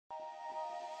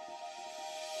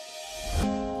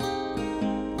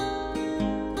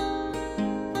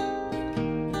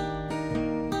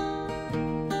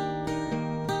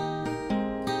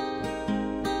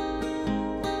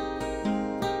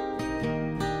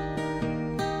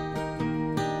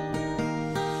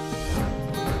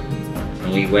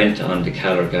And we went on the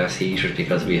Calor gas heaters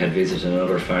because we had visited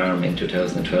another farm in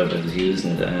 2012 that was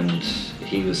using it, and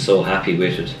he was so happy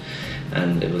with it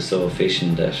and it was so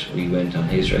efficient that we went on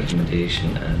his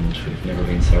recommendation, and we've never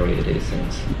been sorry a day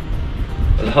since.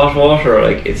 Well, hot water,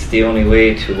 like, it's the only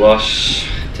way to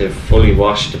fully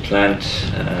wash the plant,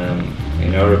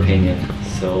 in our opinion.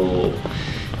 So,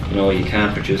 you know, you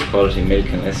can't produce quality milk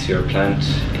unless your plant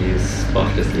is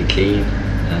spotlessly clean,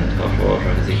 and hot water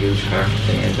has a huge part to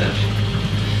play in that.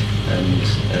 And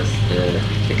as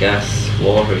the gas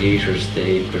water heaters,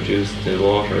 they produce the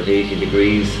water at 80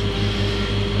 degrees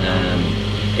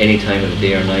any time of the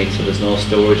day or night, so there's no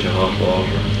storage of hot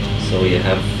water. So you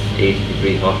have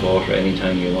 80-degree hot water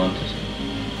anytime you want it.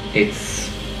 It's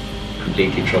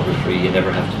completely trouble-free, you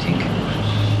never have to think about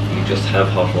it. You just have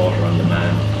hot water on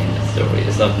demand in the story.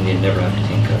 It's something you never have to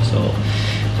think of, so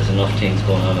there's enough things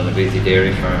going on a busy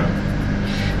dairy farm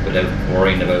without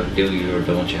worrying about do you or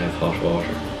don't you have hot water.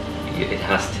 It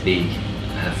has to be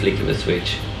a flick of a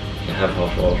switch. You have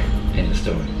hot water in the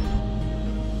story.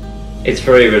 It's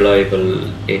very reliable.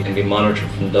 It can be monitored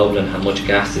from Dublin how much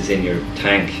gas is in your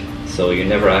tank, so you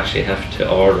never actually have to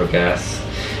order gas.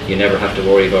 You never have to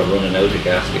worry about running out of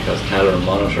gas because Calor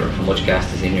monitor how much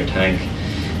gas is in your tank,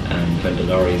 and when the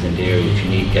lorry is in the area, if you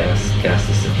need gas, gas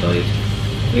is supplied.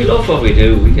 We love what we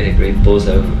do. We get a great buzz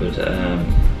out of it.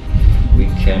 We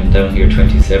came down here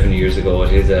 27 years ago.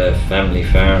 It is a family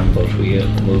farm, but we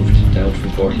moved down from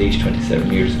Portlaoise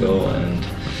 27 years ago, and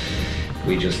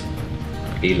we just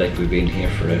feel like we've been here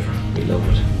forever. We love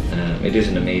it. It is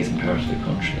an amazing part of the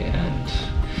country, and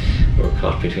we're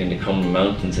caught between the Crumlin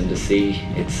Mountains and the sea.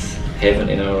 It's heaven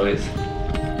in our eyes.